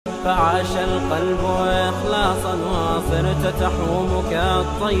فعاش القلب إخلاصا وصرت تحوم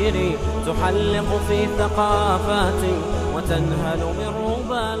كالطير تحلق في ثقافات وتنهل من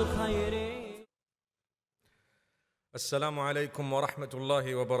ربى الخير. السلام عليكم ورحمة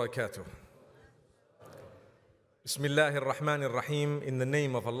الله وبركاته. Bismillah ar-Rahman ar-Rahim. In the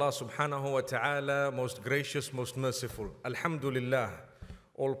name of Allah subhanahu wa ta'ala, most gracious, most merciful. Alhamdulillah.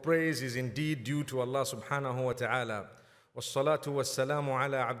 All praise is indeed due to Allah subhanahu wa ta'ala. والصلاة والسلام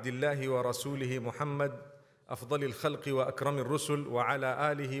على عبد الله ورسوله محمد أفضل الخلق وأكرم الرسل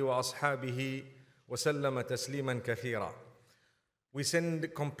وعلى آله وأصحابه وسلم تسليما كثيرا. We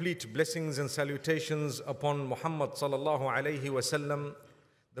send complete blessings and salutations upon Muhammad sallallahu alayhi wa sallam,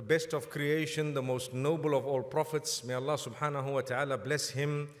 the best of creation, the most noble of all prophets. May Allah subhanahu wa ta'ala bless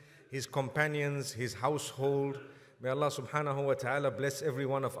him, his companions, his household. May Allah subhanahu wa ta'ala bless every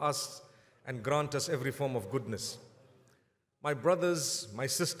one of us and grant us every form of goodness. My brothers, my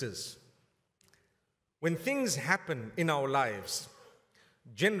sisters, when things happen in our lives,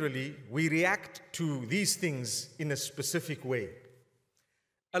 generally we react to these things in a specific way.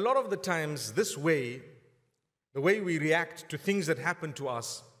 A lot of the times this way, the way we react to things that happen to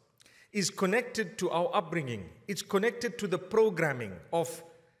us, is connected to our upbringing. It's connected to the programming of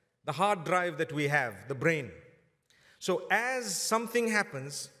the hard drive that we have, the brain. So as something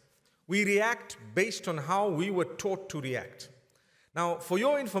happens, we react based on how we were taught to react. Now, for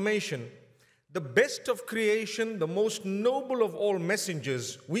your information, the best of creation, the most noble of all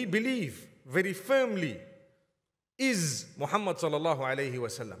messengers, we believe very firmly is Muhammad sallallahu alayhi wa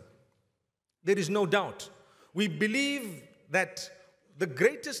sallam. There is no doubt. We believe that the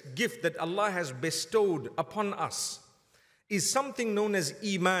greatest gift that Allah has bestowed upon us is something known as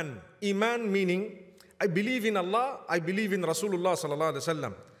Iman. Iman meaning, I believe in Allah, I believe in Rasulullah sallallahu alayhi wa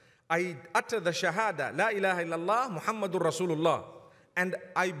sallam. I utter the Shahada, La ilaha illallah, Muhammadur Rasulullah. And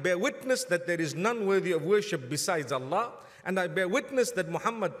I bear witness that there is none worthy of worship besides Allah. And I bear witness that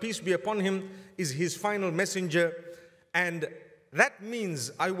Muhammad, peace be upon him, is his final messenger. And that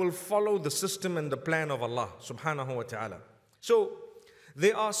means I will follow the system and the plan of Allah subhanahu wa ta'ala. So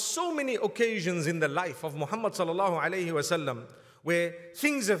there are so many occasions in the life of Muhammad sallallahu alayhi wa sallam where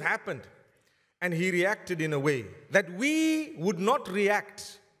things have happened and he reacted in a way that we would not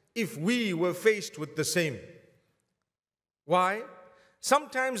react if we were faced with the same. Why?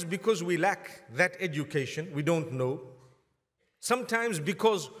 Sometimes because we lack that education, we don't know. Sometimes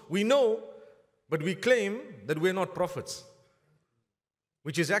because we know, but we claim that we're not prophets,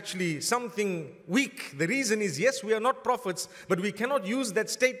 which is actually something weak. The reason is, yes, we are not prophets, but we cannot use that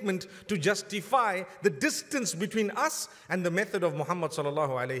statement to justify the distance between us and the method of Muhammad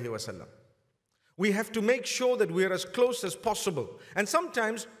sallallahu alayhi wa sallam. We have to make sure that we are as close as possible. And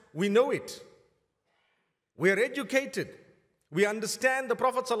sometimes we know it. We are educated. We understand the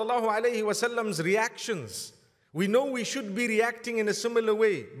Prophet sallallahu alayhi wa sallam's reactions. We know we should be reacting in a similar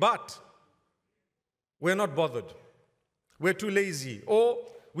way, but we're not bothered. We're too lazy, or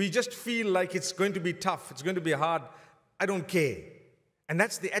we just feel like it's going to be tough, it's going to be hard. I don't care. And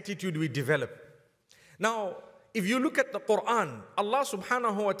that's the attitude we develop. Now, if you look at the Quran, Allah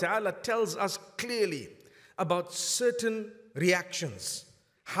subhanahu wa ta'ala tells us clearly about certain reactions,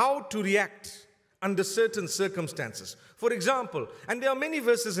 how to react under certain circumstances. For example, and there are many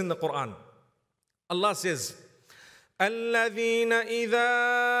verses in the Quran, Allah says, الَّذِينَ إِذَا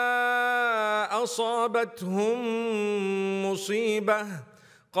أَصَابَتْهُم مُّصِيبَةٌ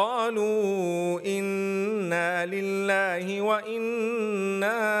قَالُوا إِنَّا لِلَّهِ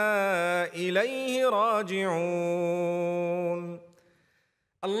وَإِنَّا إِلَيْهِ رَاجِعُونَ.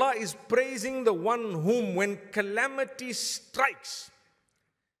 Allah is praising the one whom when calamity strikes,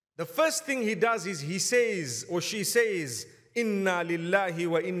 the first thing he does is he says or she says, Inna lillahi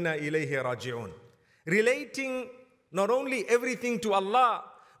wa inna ilayhi raji'un. Relating not only everything to Allah,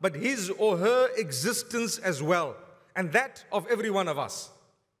 but his or her existence as well, and that of every one of us.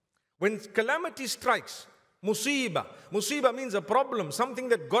 When calamity strikes, musibah. Musibah means a problem, something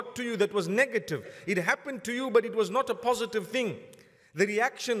that got to you that was negative. It happened to you, but it was not a positive thing. The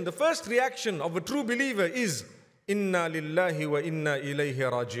reaction, the first reaction of a true believer is, Inna lillahi wa inna ilayhi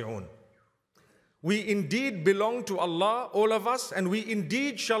raji'un. We indeed belong to Allah, all of us, and we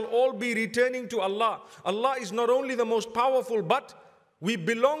indeed shall all be returning to Allah. Allah is not only the most powerful, but we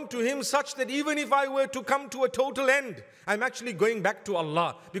belong to Him such that even if I were to come to a total end, I'm actually going back to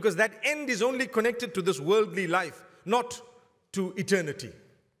Allah, because that end is only connected to this worldly life, not to eternity.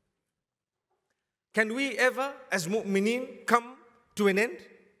 Can we ever, as mu'mineen, come to an end?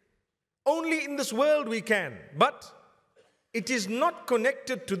 Only in this world we can, but it is not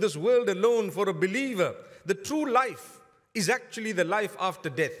connected to this world alone for a believer. The true life is actually the life after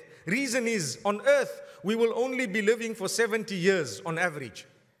death. Reason is, on earth, we will only be living for 70 years on average.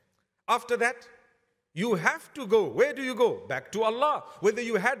 After that, you have to go. Where do you go? Back to Allah. Whether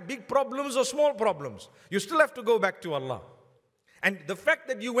you had big problems or small problems, you still have to go back to Allah. And the fact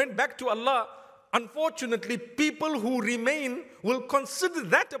that you went back to Allah, unfortunately, people who remain will consider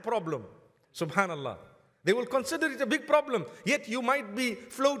that a problem. Subhanallah. They will consider it a big problem. Yet you might be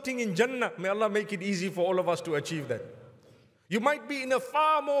floating in Jannah. May Allah make it easy for all of us to achieve that. You might be in a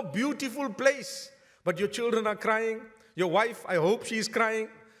far more beautiful place, but your children are crying. Your wife, I hope she is crying.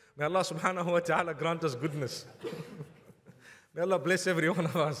 May Allah subhanahu wa ta'ala grant us goodness. May Allah bless every one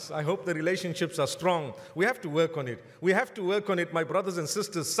of us. I hope the relationships are strong. We have to work on it. We have to work on it, my brothers and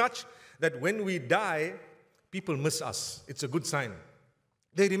sisters, such that when we die, people miss us. It's a good sign.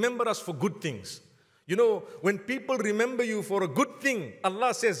 They remember us for good things. You know, when people remember you for a good thing,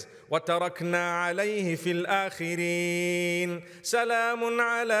 Allah says, وَتَرَكْنَا عَلَيْهِ فِي الْآخِرِينَ سَلَامٌ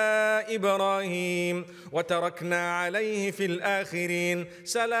عَلَىٰ إِبْرَاهِيمَ وَتَرَكْنَا عَلَيْهِ فِي الْآخِرِينَ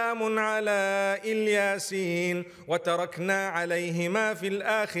سَلَامٌ عَلَىٰ إِلْيَاسِينَ وَتَرَكْنَا عَلَيْهِمَا فِي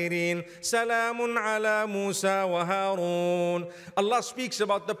الْآخِرِينَ سَلَامٌ عَلَىٰ مُوسَى وَهَارُونَ. Allah speaks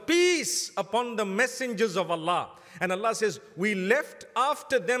about the peace upon the messengers of Allah. And Allah says, we left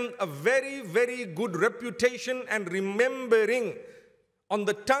after them a very, very good reputation and remembering on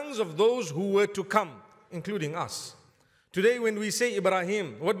the tongues of those who were to come, including us. Today when we say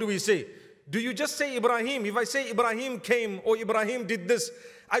Ibrahim, what do we say? Do you just say Ibrahim? If I say Ibrahim came or Ibrahim did this,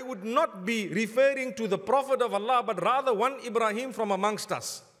 I would not be referring to the Prophet of Allah, but rather one Ibrahim from amongst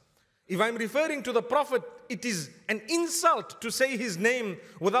us. If I'm referring to the Prophet, it is an insult to say his name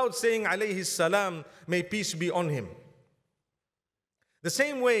without saying alayhi salam, may peace be on him. The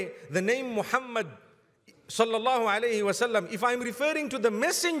same way, the name Muhammad sallallahu alayhi wasallam, if I'm referring to the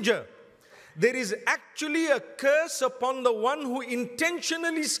messenger, there is actually a curse upon the one who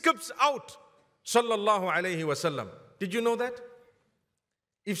intentionally skips out sallallahu alayhi wasallam. Did you know that?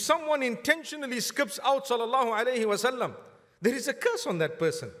 If someone intentionally skips out sallallahu alayhi wasallam, there is a curse on that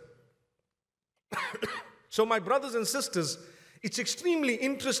person. So my brothers and sisters, it's extremely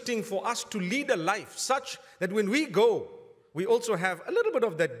interesting for us to lead a life such that when we go, we also have a little bit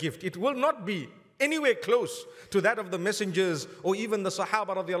of that gift. It will not be anywhere close to that of the messengers or even the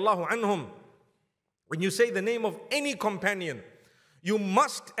Sahaba radiallahu anhum. When you say the name of any companion, you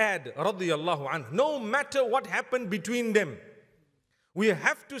must add radiallahu anhu, no matter what happened between them. We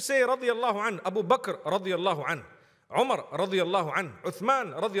have to say radiallahu anhu, Abu Bakr radiallahu anhu, Umar radiallahu anhu,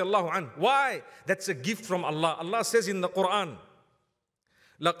 Uthman radiallahu anhu. Why? That's a gift from Allah. Allah says in the Quran,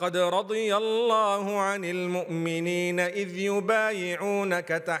 لَقَدْ رَضِيَ اللَّهُ عَنِ الْمُؤْمِنِينَ إِذْ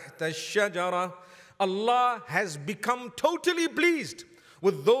يُبَايِعُونَكَ تَحْتَ الشَّجَرَةِ. Allah has become totally pleased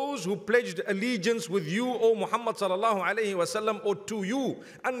with those who pledged allegiance with you, O Muhammad sallallahu alayhi wasallam, or to you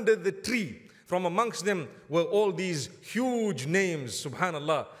under the tree. From amongst them were all these huge names,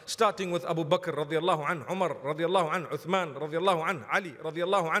 subhanallah, starting with Abu Bakr radiallahu anhu, Umar radiallahu anhu, Uthman radiallahu anhu, Ali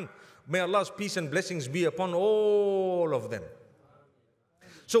radiallahu anhu. May Allah's peace and blessings be upon all of them.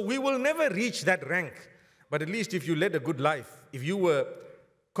 So we will never reach that rank, but at least if you led a good life, if you were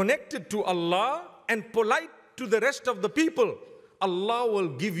connected to Allah and polite to the rest of the people, Allah will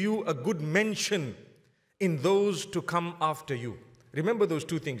give you a good mention in those to come after you. Remember those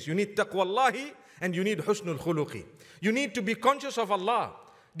two things. You need taqwallahi and you need husnul khuluqi. You need to be conscious of Allah.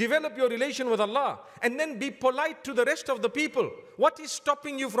 Develop your relation with Allah and then be polite to the rest of the people. What is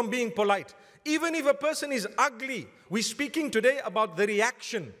stopping you from being polite? Even if a person is ugly, we're speaking today about the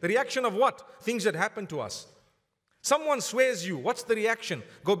reaction. The reaction of what? Things that happen to us. Someone swears you. What's the reaction?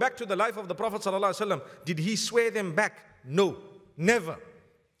 Go back to the life of the Prophet ﷺ. Did he swear them back? No, never.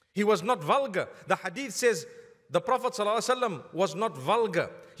 He was not vulgar. The hadith says the Prophet ﷺ was not vulgar.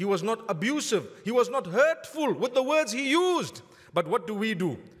 He was not abusive. He was not hurtful with the words he used. But what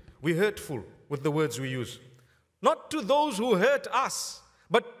do? We're hurtful with the words we use. Not to those who hurt us,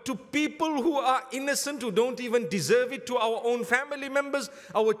 but to people who are innocent, who don't even deserve it, to our own family members,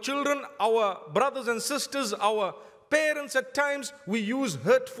 our children, our brothers and sisters, our parents. At times we use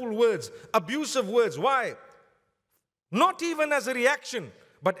hurtful words, abusive words. Why? Not even as a reaction,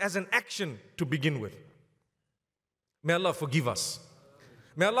 but as an action to begin with. May Allah forgive us.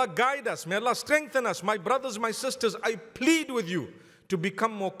 May Allah guide us. May Allah strengthen us. My brothers, my sisters, I plead with you to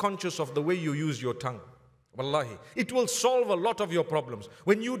become more conscious of the way you use your tongue. Wallahi, it will solve a lot of your problems.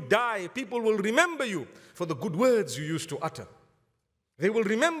 When you die, people will remember you for the good words you used to utter. They will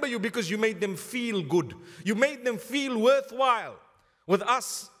remember you because you made them feel good. You made them feel worthwhile. With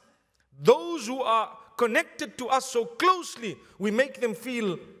us, those who are connected to us so closely, we make them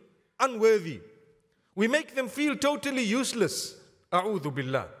feel unworthy. We make them feel totally useless. A'udhu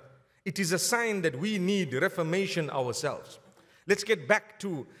billah. It is a sign that we need reformation ourselves. Let's get back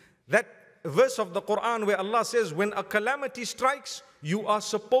to that verse of the Quran where Allah says, when a calamity strikes, you are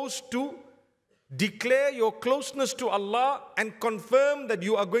supposed to declare your closeness to Allah and confirm that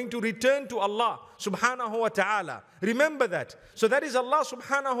you are going to return to Allah subhanahu wa ta'ala. Remember that. So that is Allah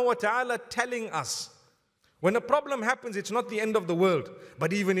subhanahu wa ta'ala telling us. When a problem happens, it's not the end of the world.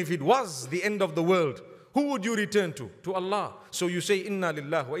 But even if it was the end of the world, who would you return to? To Allah. So you say, Inna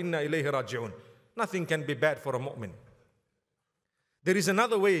lillah wa inna ilayhi raji'un. Nothing can be bad for a mu'min. There is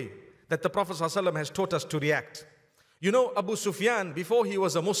another way that the Prophet ﷺ has taught us to react. You know, Abu Sufyan, before he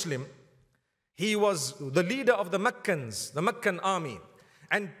was a Muslim, he was the leader of the Meccans, the Meccan army.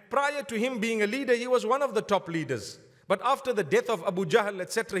 And prior to him being a leader, he was one of the top leaders. But after the death of Abu Jahl,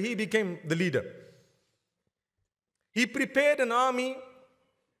 etc., he became the leader. He prepared an army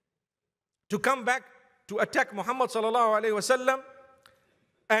to come back to attack Muhammad sallallahu alaihi wasallam.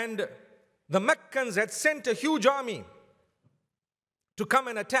 And the Meccans had sent a huge army to come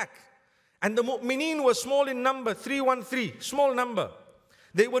and attack. And the mu'mineen were small in number, 313, small number.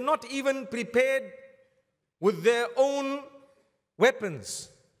 They were not even prepared with their own weapons.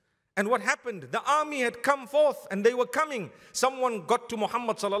 And what happened? The army had come forth and they were coming. Someone got to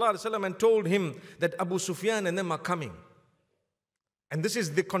Muhammad sallallahu alaihi wasallam and told him that Abu Sufyan and them are coming. And this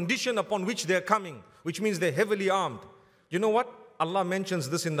is the condition upon which they are coming, which means they're heavily armed. You know what? Allah mentions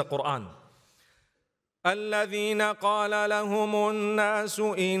this in the Quran. الذين قال لهم الناس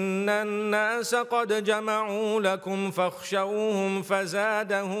إن الناس قد جمعوا لكم فاخشوهم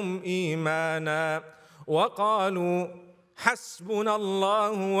فزادهم إيمانا وقالوا حسبنا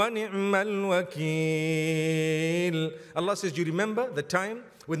الله ونعم الوكيل. Allah says, do you remember the time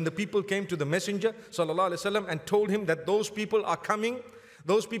when the people came to the Messenger sallallahu alaihi wasallam and told him that those people are coming?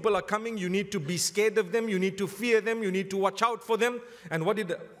 Those people are coming, you need to be scared of them, you need to fear them, you need to watch out for them. And what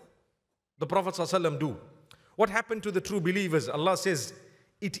did the Prophet ﷺ do? What happened to the true believers? Allah says,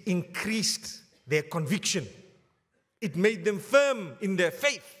 it increased their conviction. It made them firm in their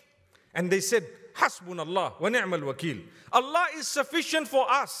faith. And they said, Hasbunallah wa ni'mal wakil. Allah is sufficient for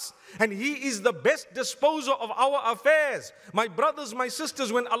us. And He is the best disposer of our affairs. My brothers, my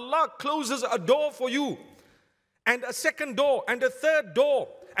sisters, when Allah closes a door for you, and a second door, and a third door,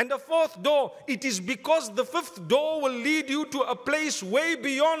 and a fourth door, it is because the fifth door will lead you to a place way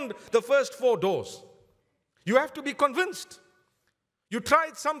beyond the first four doors. You have to be convinced. You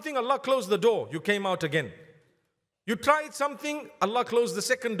tried something, Allah closed the door, you came out again. You tried something, Allah closed the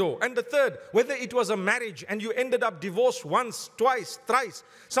second door and the third. Whether it was a marriage and you ended up divorced once, twice, thrice.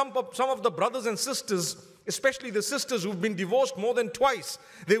 Some of the brothers and sisters, especially the sisters who've been divorced more than twice,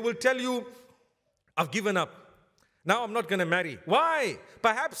 they will tell you, I've given up. Now I'm not going to marry. Why?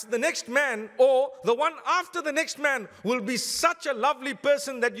 Perhaps the next man or the one after the next man will be such a lovely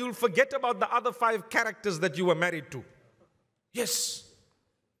person that you'll forget about the other 5 characters that you were married to. Yes.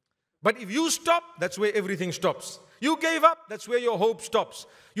 But if you stop, that's where everything stops. You gave up, that's where your hope stops.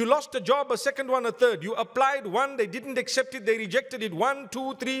 You lost a job, a second one, a third. You applied one, they didn't accept it, they rejected it. 1,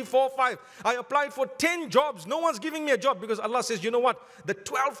 2, 3, 4, 5. I applied for 10 jobs. No one's giving me a job because Allah says, you know what? The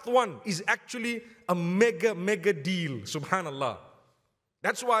 12th one is actually a mega deal. Subhanallah.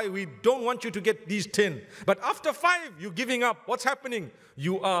 That's why we don't want you to get these 10. But after 5, you're giving up. What's happening?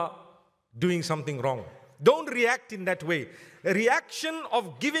 You are doing something wrong. Don't react in that way. A reaction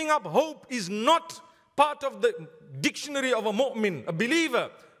of giving up hope is not part of the dictionary of a mu'min. A believer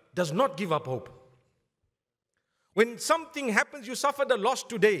does not give up hope. When something happens, you suffered a loss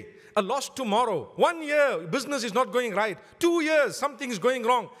today, a loss tomorrow. 1 year, business is not going right. 2 years, something is going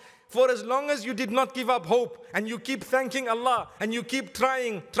wrong. For as long as you did not give up hope and you keep thanking Allah and you keep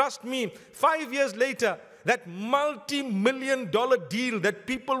trying, trust me, 5 years later, that multi-million-dollar deal that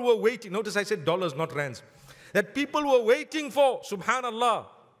people were waiting, notice I said dollars, not rands, that people were waiting for, subhanallah,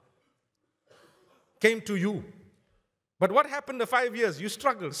 came to you. But what happened the 5 years? You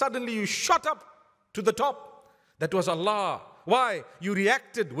struggled. Suddenly you shot up to the top. That was Allah. Why? You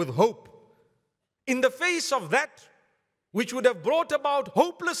reacted with hope. In the face of that, which would have brought about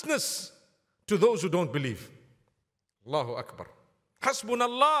hopelessness to those who don't believe. Allahu Akbar.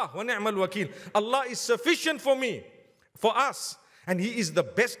 Hasbunallah wa ni'mal wakil. Allah is sufficient for me, for us, and He is the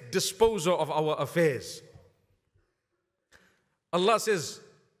best disposer of our affairs. Allah says,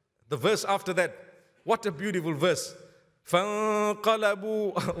 the verse after that, what a beautiful verse.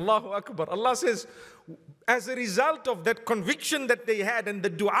 فَانْقَلَبُوا Allahu Akbar. Allah says, as a result of that conviction that they had and the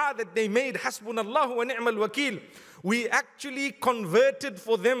dua that they made, Hasbunallahu wa ni'mal wakil, we actually converted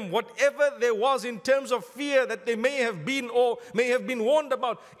for them whatever there was in terms of fear that they may have been or may have been warned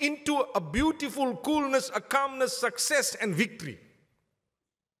about into a beautiful coolness, a calmness, success and victory.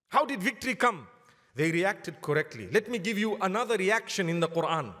 How did victory come? They reacted correctly. Let me give you another reaction in the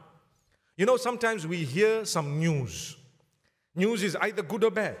Quran. You know, sometimes we hear some news. News is either good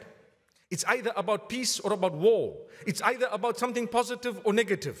or bad. It's either about peace or about war. It's either about something positive or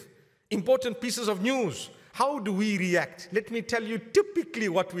negative. Important pieces of news. How do we react? Let me tell you typically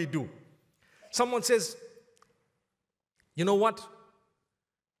what we do. Someone says, you know what?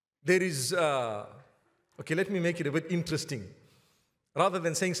 There is, okay, let me make it a bit interesting. Rather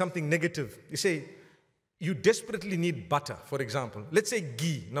than saying something negative, you say, you desperately need butter, for example. Let's say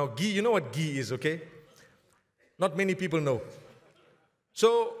ghee. Now, ghee, you know what ghee is, okay? Not many people know.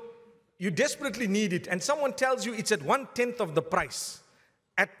 So, you desperately need it, and someone tells you it's at 1/10 of the price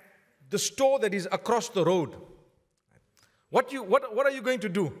at the store that is across the road. What are you going to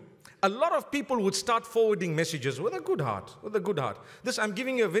do? A lot of people would start forwarding messages with a good heart, This, I'm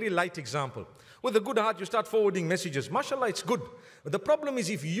giving you a very light example. With a good heart, you start forwarding messages. MashaAllah, it's good. But the problem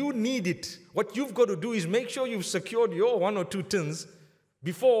is if you need it, what you've got to do is make sure you've secured your 1 or 2 tins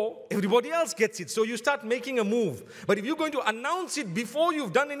before everybody else gets it. So you start making a move. But if you're going to announce it before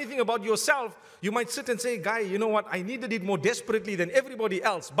you've done anything about yourself, you might sit and say, guy, you know what, I needed it more desperately than everybody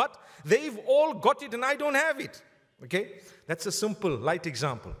else. But they've all got it and I don't have it. Okay? That's a simple, light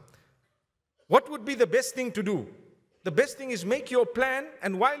example. What would be the best thing to do? The best thing is make your plan,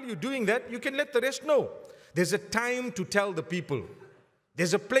 and while you're doing that, you can let the rest know. There's a time to tell the people.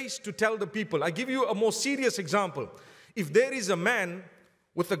 There's a place to tell the people. I give you a more serious example. If there is a man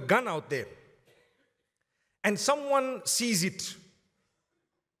with a gun out there, and someone sees it,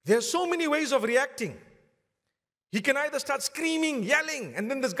 there are so many ways of reacting. He can either start screaming, yelling, and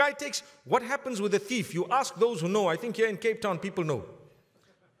then this guy takes... What happens with a thief? You ask those who know. I think here in CapeTown, people know.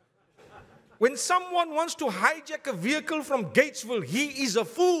 When someone wants to hijack a vehicle from Gatesville, he is a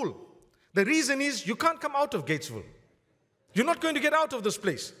fool. The reason is you can't come out of Gatesville. You're not going to get out of this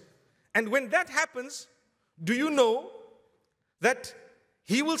place. And when that happens, do you know that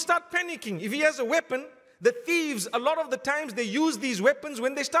he will start panicking? If he has a weapon, the thieves, a lot of the times they use these weapons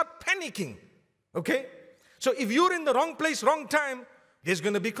when they start panicking. Okay? So if you're in the wrong place, wrong time, there's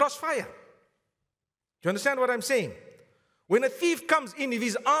going to be crossfire. Do you understand what I'm saying? When a thief comes in, if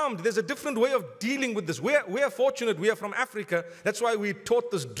he's armed, there's a different way of dealing with this. We are fortunate, we are from Africa. That's why we taught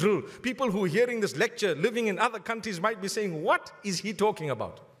this drill. People who are hearing this lecture, living in other countries might be saying, what is he talking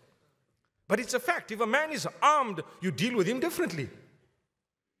about? But it's a fact. If a man is armed, you deal with him differently.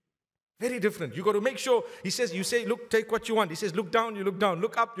 Very different. You got to make sure, he says, you say, look, take what you want. He says, look down, you look down.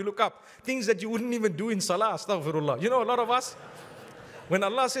 Look up, you look up. Things that you wouldn't even do in salah, astaghfirullah. You know, a lot of us, when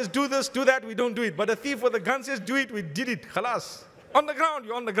Allah says, do this, do that, we don't do it. But a thief with a gun says, do it, we did it. Khalas. On the ground,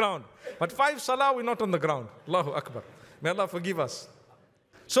 you're on the ground. But 5 salah, we're not on the ground. Allahu Akbar. May Allah forgive us.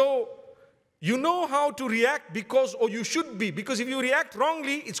 So, you know how to react because, or you should be, because if you react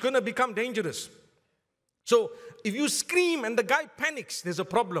wrongly, it's going to become dangerous. So, if you scream and the guy panics, there's a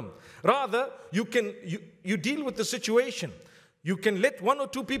problem. Rather, you deal with the situation. You can let 1 or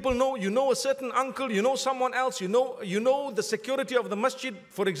 2 people know, you know a certain uncle, you know someone else, you know the security of the masjid.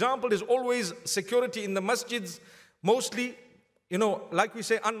 For example, there's always security in the masjids. Mostly, you know, like we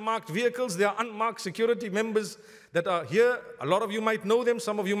say, unmarked vehicles. There are unmarked security members that are here. A lot of you might know them,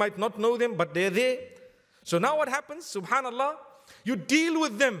 some of you might not know them, but they're there. So now what happens? Subhanallah, you deal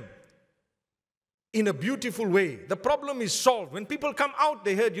with them in a beautiful way. The problem is solved. When people come out,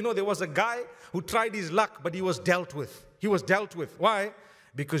 they heard, you know, there was a guy who tried his luck, but he was dealt with. He was dealt with. Why?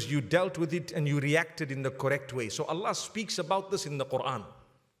 Because you dealt with it and you reacted in the correct way. So Allah speaks about this in the Quran.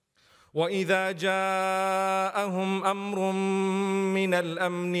 وَإِذَا جَاءَهُمْ أَمْرٌ مِّنَ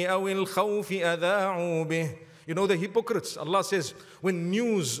الْأَمْنِ أَوِ الْخَوْفِ أَذَاعُوا بِهِ. You know the hypocrites. Allah says, when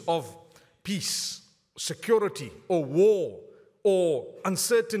news of peace, security, or war, or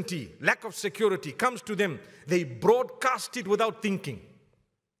uncertainty, lack of security comes to them, they broadcast it without thinking.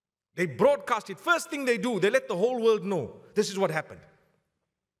 They broadcast it. First thing they do, they let the whole world know. This is what happened.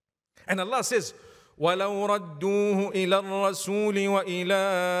 And Allah says, وَلَوْ رَدُّوهُ إِلَى الرَّسُولِ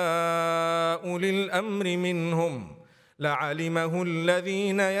وَإِلَىٰ أُولِي الْأَمْرِ مِنْهُمْ لَعَلِمَهُ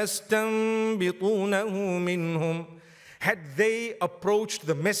الَّذِينَ يَسْتَنبِطُونَهُ مِنْهُمْ. Had they approached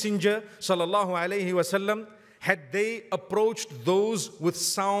the Messenger, sallallahu alayhi wasallam, had they approached those with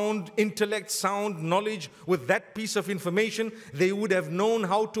sound intellect, sound knowledge, with that piece of information, they would have known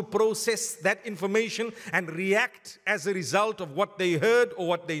how to process that information and react as a result of what they heard or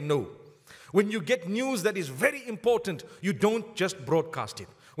what they know. When you get news that is very important, you don't just broadcast it.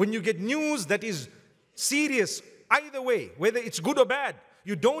 When you get news that is serious, either way, whether it's good or bad,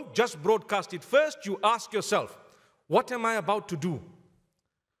 you don't just broadcast it. First, you ask yourself, what am I about to do?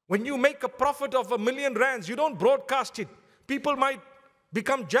 When you make a profit of R1 million, you don't broadcast it. People might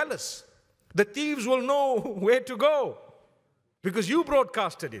become jealous. The thieves will know where to go because you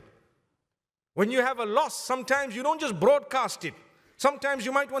broadcasted it. When you have a loss, sometimes you don't just broadcast it. Sometimes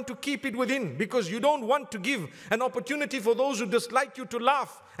you might want to keep it within because you don't want to give an opportunity for those who dislike you to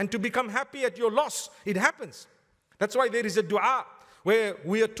laugh and to become happy at your loss. It happens. That's why there is a dua where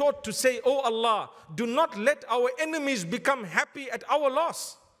we are taught to say, "Oh Allah, do not let our enemies become happy at our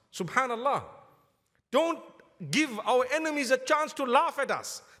loss." Subhanallah. Don't give our enemies a chance to laugh at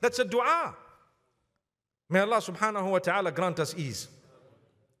us. That's a dua. May Allah subhanahu wa ta'ala grant us ease.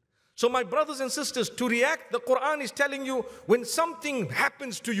 So my brothers and sisters, to react, the Quran is telling you when something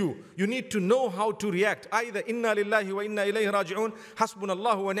happens to you, you need to know how to react. Either inna lillahi wa inna ilayhi raji'un,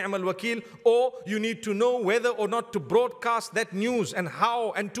 hasbunallahu wa ni'mal wakil, or you need to know whether or not to broadcast that news and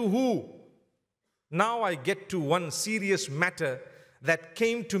how and to who. Now I get to one serious matter that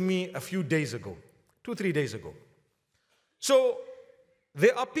came to me a few days ago, 2-3 days ago. So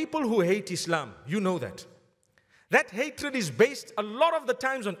there are people who hate Islam, you know that. That hatred is based a lot of the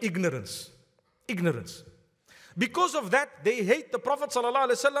times on ignorance. Ignorance. Because of that, they hate the Prophet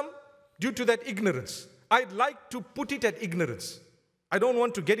ﷺ due to that ignorance. I'd like to put it at ignorance. I don't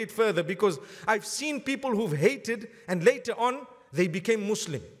want to get it further because I've seen people who've hated and later on they became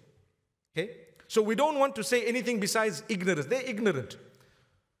Muslim. Okay? So we don't want to say anything besides ignorance. They're ignorant.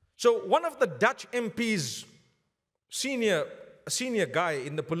 So one of the Dutch MPs, senior guy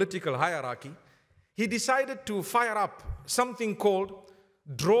in the political hierarchy, he decided to fire up something called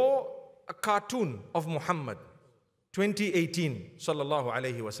Draw a Cartoon of Muhammad 2018 sallallahu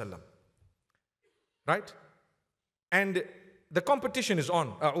alayhi wasallam. Right? And the competition is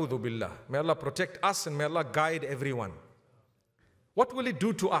on. A'udhu billah. May Allah protect us and may Allah guide everyone. What will it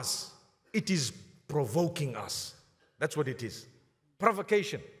do to us? It is provoking us. That's what it is.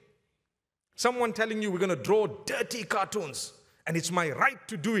 Provocation. Someone telling you we're going to draw dirty cartoons and it's my right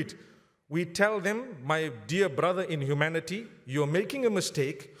to do it. We tell them, my dear brother in humanity, you're making a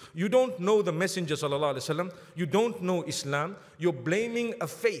mistake. You don't know the Messenger sallallahu alaihi wasallam. You don't know Islam. You're blaming a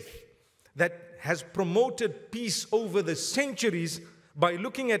faith that has promoted peace over the centuries by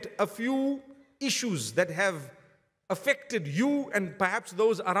looking at a few issues that have affected you and perhaps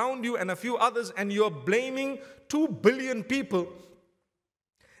those around you and a few others, and you're blaming 2 billion people.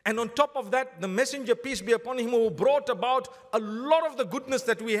 And on top of that, the Messenger, peace be upon him, who brought about a lot of the goodness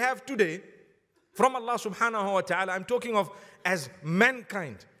that we have today from Allah subhanahu wa ta'ala. I'm talking of as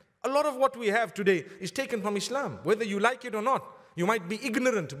mankind. A lot of what we have today is taken from Islam, whether you like it or not. You might be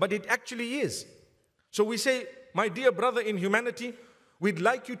ignorant, but it actually is. So we say, my dear brother in humanity, we'd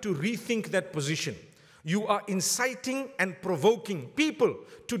like you to rethink that position. You are inciting and provoking people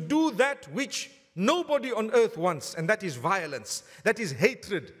to do that which nobody on earth wants, and that is violence, that is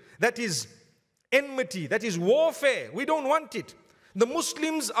hatred, that is enmity, that is warfare. We don't want it. The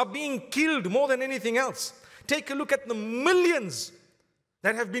Muslims are being killed more than anything else. Take a look at the millions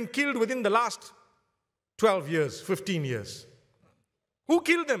that have been killed within the last 12 years, 15 years. Who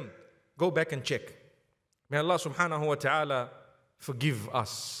killed them? Go back and check. May Allah subhanahu wa ta'ala forgive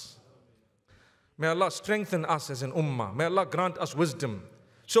us. May Allah strengthen us as an ummah. May Allah grant us wisdom.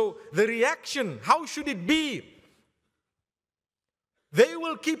 So the reaction, how should it be? They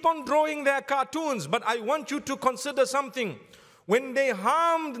will keep on drawing their cartoons, but I want you to consider something. When they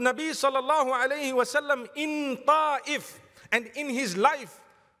harmed Nabi sallallahu alayhi wasallam in Ta'if and in his life,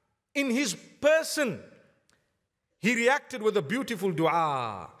 in his person, he reacted with a beautiful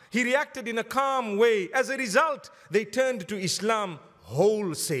dua. He reacted in a calm way. As a result, they turned to Islam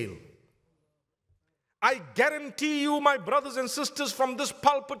wholesale. I guarantee you, my brothers and sisters, from this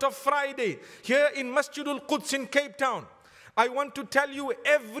pulpit of Friday, here in Masjidul Quds in CapeTown, I want to tell you,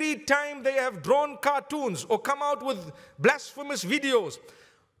 every time they have drawn cartoons or come out with blasphemous videos,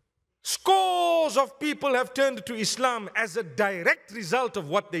 scores of people have turned to Islam as a direct result of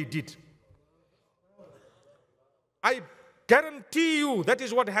what they did. I guarantee you that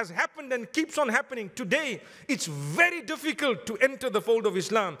is what has happened and keeps on happening. Today, it's very difficult to enter the fold of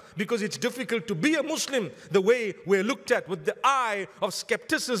Islam because it's difficult to be a Muslim the way we're looked at with the eye of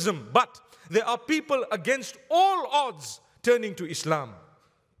skepticism. But there are people against all odds turning to Islam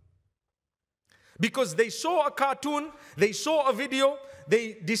because they saw a cartoon, they saw a video,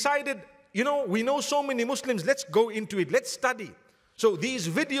 they decided, you know, we know so many Muslims, let's go into it, let's study. So these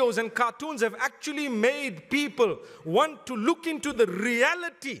videos and cartoons have actually made people want to look into the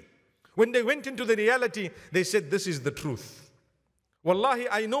reality. When they went into the reality, they said, this is the truth. Wallahi,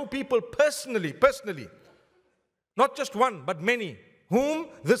 I know people personally, not just one, but many, whom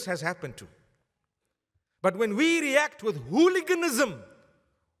this has happened to. But when we react with hooliganism,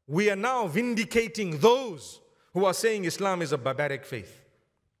 we are now vindicating those who are saying Islam is a barbaric faith.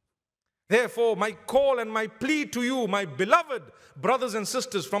 Therefore, my call and my plea to you, my beloved brothers and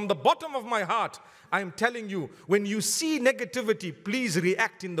sisters, from the bottom of my heart, I am telling you, when you see negativity, please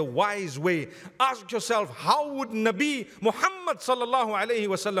react in the wise way. Ask yourself, how would Nabi Muhammad sallallahu alayhi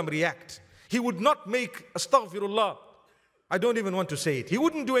wasallam react? He would not make, astaghfirullah, I don't even want to say it. He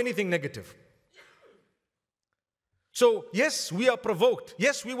wouldn't do anything negative. So, yes, we are provoked.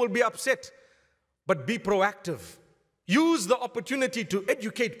 Yes, we will be upset. But be proactive. Use the opportunity to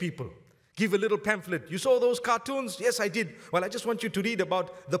educate people. Give a little pamphlet. You saw those cartoons? Yes, I did. Well, I just want you to read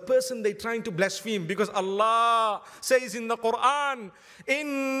about the person they're trying to blaspheme, because Allah says in the Quran,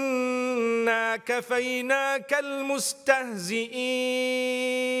 إِنَّا كَفَيْنَاكَ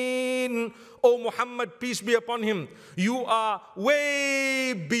الْمُسْتَهْزِئِينَ. O Muhammad, peace be upon him, you are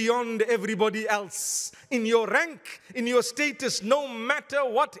way beyond everybody else in your rank, in your status. No matter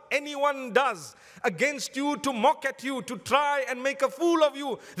what anyone does against you, to mock at you, to try and make a fool of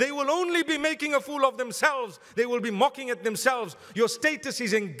you, they will only be making a fool of themselves. They will be mocking at themselves. Your status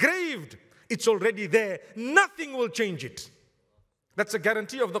is engraved. It's already there. Nothing will change it. That's a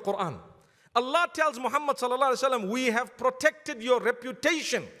guarantee of the Quran. Allah tells Muhammad sallallahu alaihi wasallam, we have protected your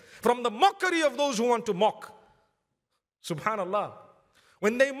reputation from the mockery of those who want to mock. Subhanallah.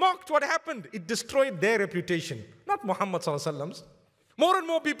 When they mocked, what happened? It destroyed their reputation, not Muhammad sallallahu alaihi wasallam's. More and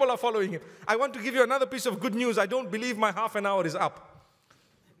more people are following him. I want to give you another piece of good news. I don't believe my half an hour is up.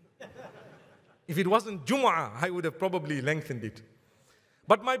 If it wasn't Jumu'ah, I would have probably lengthened it.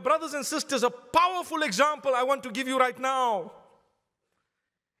 But my brothers and sisters, a powerful example I want to give you right now.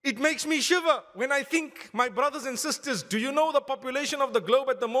 It makes me shiver when I think, my brothers and sisters, do you know the population of the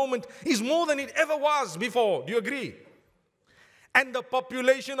globe at the moment is more than it ever was before? Do you agree? And the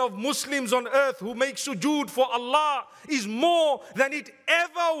population of Muslims on earth who make sujood for Allah is more than it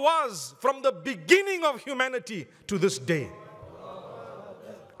ever was from the beginning of humanity to this day.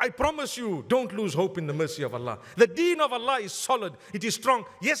 I promise you, don't lose hope in the mercy of Allah. The deen of Allah is solid. It is strong.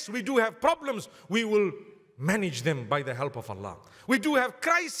 Yes, we do have problems. We will manage them by the help of Allah. We do have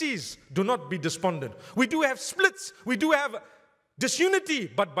crises. Do not be despondent. We do have splits. We do have disunity,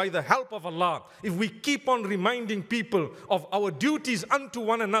 but by the help of Allah, if we keep on reminding people of our duties unto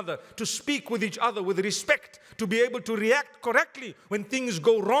one another, to speak with each other with respect, to be able to react correctly when things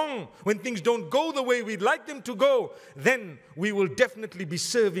go wrong, when things don't go the way we'd like them to go, then we will definitely be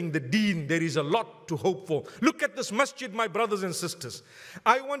serving the deen. There is a lot to hope for. Look at this masjid, my brothers and sisters.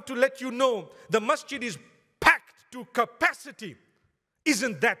 I want to let you know, the masjid is packed to capacity.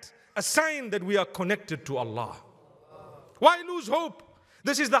 Isn't that a sign that we are connected to Allah? Why lose hope?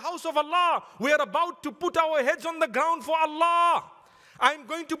 This is the house of Allah. We are about to put our heads on the ground for Allah. I'm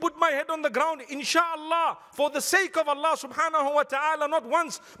going to put my head on the ground, inshallah, for the sake of Allah subhanahu wa ta'ala, not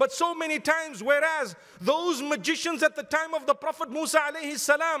once, but so many times. Whereas those magicians at the time of the Prophet Musa alayhi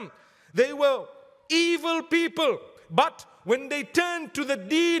salam, they were evil people. But when they turned to the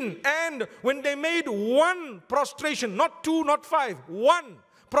deen and when they made one prostration, not two, not five, one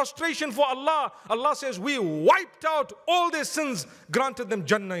prostration for Allah, Allah says we wiped out all their sins, granted them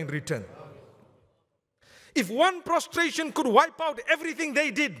Jannah in return. If one prostration could wipe out everything they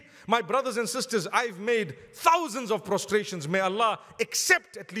did, my brothers and sisters, I've made thousands of prostrations. May Allah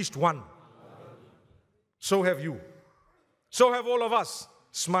accept at least one. So have you. So have all of us.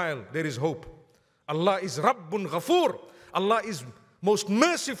 Smile, there is hope. Allah is Rabbun Ghafoor. Allah is most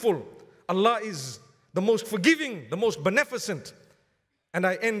merciful. Allah is the most forgiving, the most beneficent. And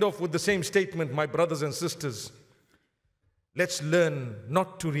I end off with the same statement, my brothers and sisters. Let's learn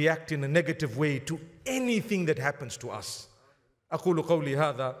not to react in a negative way to anything that happens to us. أقول قولي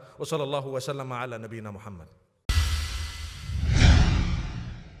هذا وصلى الله وسلم على نبينا محمد.